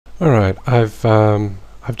Alright,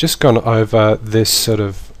 I've just gone over this sort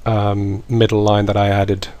of middle line that I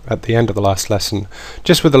added at the end of the last lesson,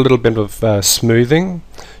 just with a little bit of smoothing,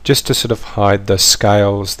 just to sort of hide the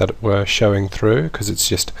scales that were showing through, because it's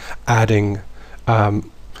just adding to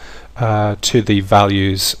the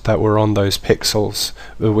values that were on those pixels,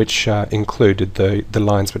 which included the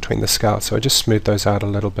lines between the scales. So I just smoothed those out a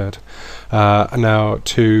little bit. Now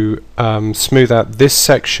to smooth out this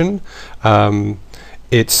section,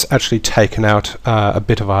 it's actually taken out a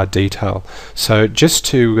bit of our detail. So just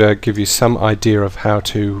to give you some idea of how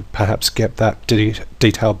to perhaps get that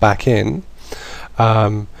detail back in,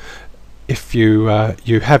 if you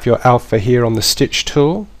have your alpha here on the stitch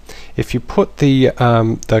tool, if you put the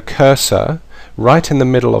cursor right in the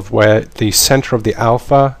middle of where the center of the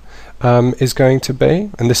alpha is going to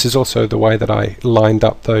be, and this is also the way that I lined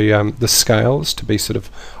up the scales to be sort of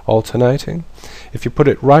alternating. If you put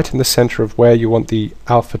it right in the center of where you want the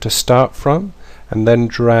alpha to start from and then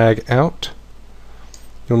drag out,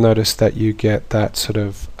 you'll notice that you get that sort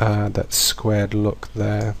of that squared look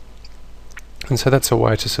there. And so that's a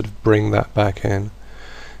way to sort of bring that back in.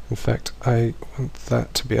 In fact, I want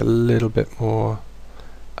that to be a little bit more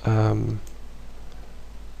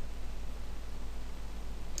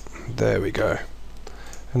there we go.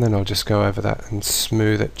 And then I'll just go over that and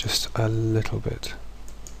smooth it just a little bit.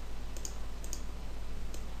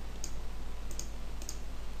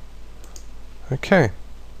 Okay,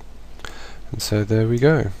 and so there we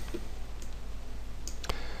go.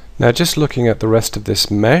 Now just looking at the rest of this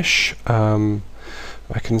mesh, I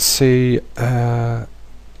can see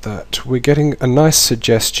that we're getting a nice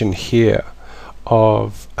suggestion here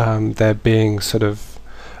of there being sort of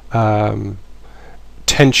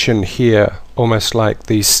tension here, almost like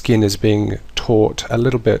the skin is being taut, a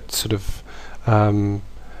little bit sort of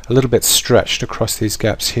a little bit stretched across these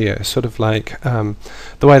gaps here, sort of like the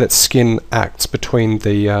way that skin acts between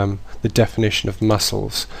the definition of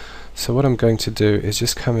muscles. So what I'm going to do is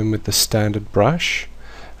just come in with the standard brush,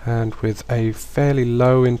 and with a fairly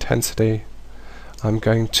low intensity I'm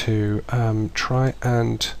going to try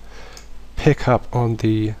and pick up on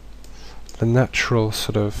the natural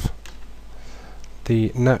sort of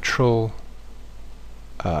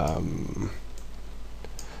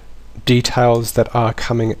details that are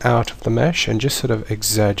coming out of the mesh, and just sort of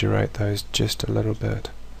exaggerate those just a little bit.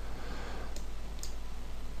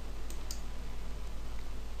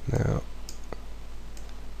 Now,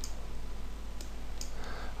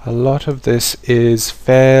 a lot of this is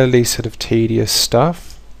fairly sort of tedious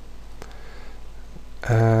stuff,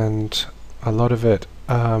 and a lot of it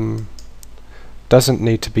doesn't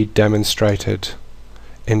need to be demonstrated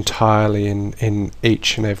entirely in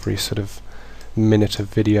each and every sort of minute of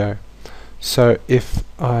video. So if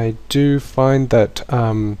I do find that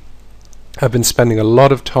I've been spending a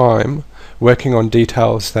lot of time working on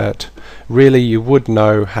details that really you would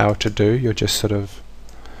know how to do, you're just sort of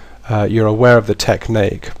you're aware of the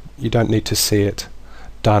technique, you don't need to see it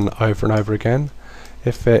done over and over again.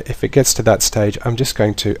 If it gets to that stage, I'm just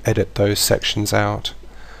going to edit those sections out,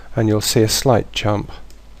 and you'll see a slight jump.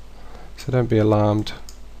 So don't be alarmed,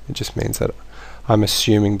 it just means that I'm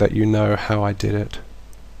assuming that you know how I did it.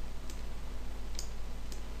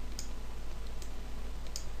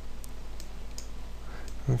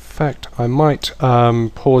 In fact, I might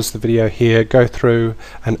pause the video here, go through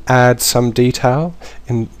and add some detail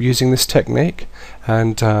in using this technique,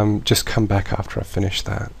 and just come back after I finish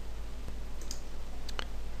that.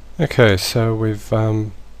 Okay, so we've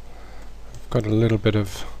got a little bit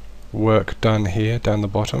of work done here down the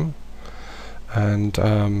bottom, and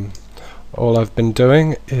all I've been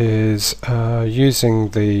doing is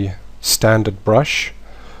using the standard brush.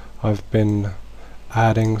 I've been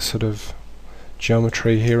adding sort of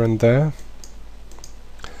geometry here and there,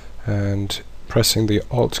 and pressing the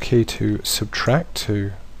Alt key to subtract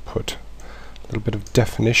to put a little bit of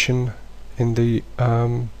definition in the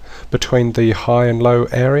between the high and low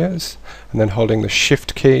areas, and then holding the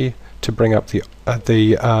Shift key to bring up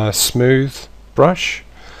the smooth brush,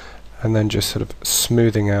 and then just sort of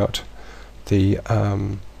smoothing out the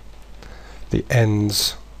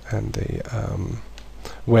ends and the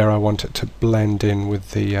where I want it to blend in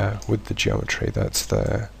with the geometry that's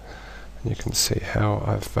there. And you can see how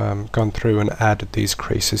I've gone through and added these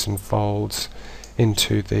creases and folds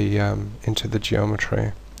into the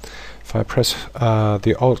geometry. If I press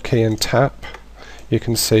the Alt key and tap, you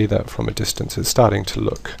can see that from a distance it's starting to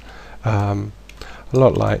look a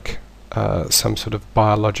lot like some sort of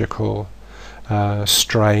biological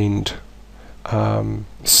strained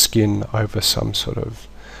skin over some sort of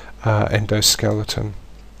endoskeleton.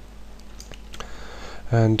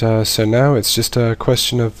 And so now it's just a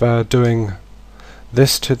question of doing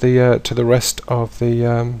this to the rest of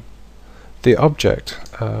the object,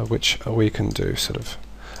 which we can do sort of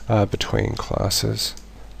between classes.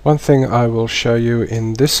 One thing I will show you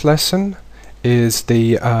in this lesson is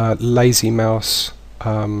the lazy mouse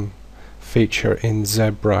feature in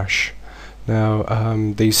ZBrush. Now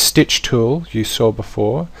the stitch tool you saw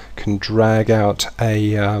before can drag out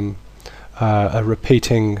a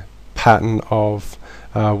repeating pattern of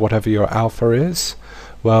whatever your alpha is.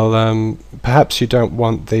 Well, perhaps you don't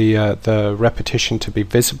want the repetition to be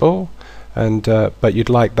visible, and but you'd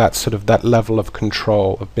like that level of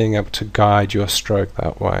control of being able to guide your stroke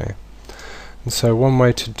that way. And so one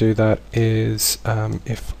way to do that is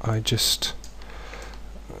if I just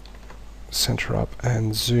center up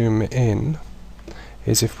and zoom in,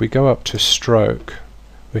 is if we go up to stroke,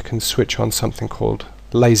 we can switch on something called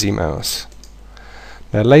lazy mouse.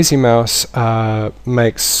 Now lazy mouse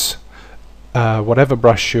makes whatever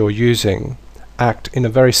brush you're using act in a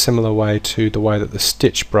very similar way to the way that the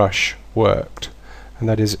stitch brush worked, and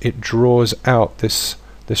that is it draws out this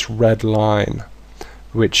red line,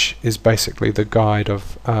 which is basically the guide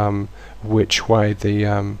of which way the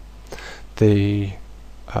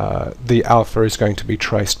alpha is going to be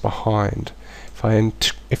traced behind.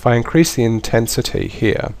 If I increase the intensity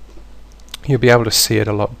here, you'll be able to see it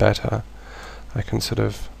a lot better. I can sort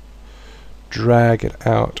of drag it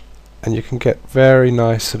out, and you can get very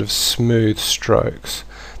nice sort of smooth strokes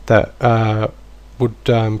that would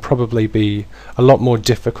probably be a lot more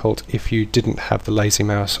difficult if you didn't have the lazy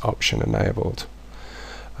mouse option enabled.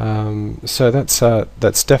 So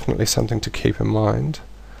that's definitely something to keep in mind.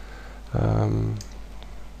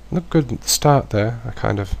 Look good at the start there. I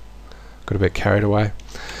kind of got a bit carried away.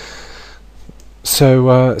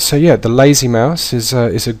 So yeah, the lazy mouse is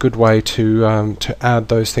a good way to add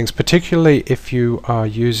those things, particularly if you are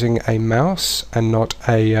using a mouse and not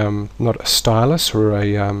a stylus or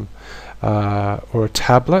a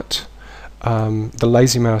tablet. The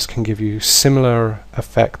lazy mouse can give you similar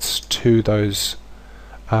effects to those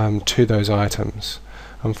items.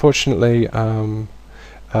 Unfortunately,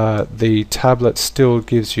 the tablet still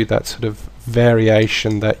gives you that sort of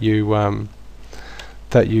variation that you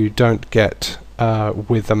don't get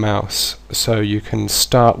with the mouse. So you can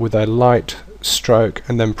start with a light stroke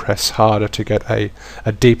and then press harder to get a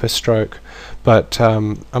deeper stroke, but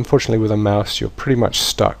unfortunately with a mouse you're pretty much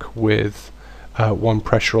stuck with one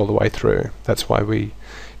pressure all the way through. That's why we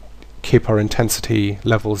keep our intensity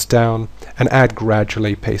levels down and add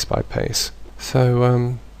gradually, piece by piece.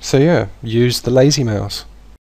 So yeah, use the lazy mouse.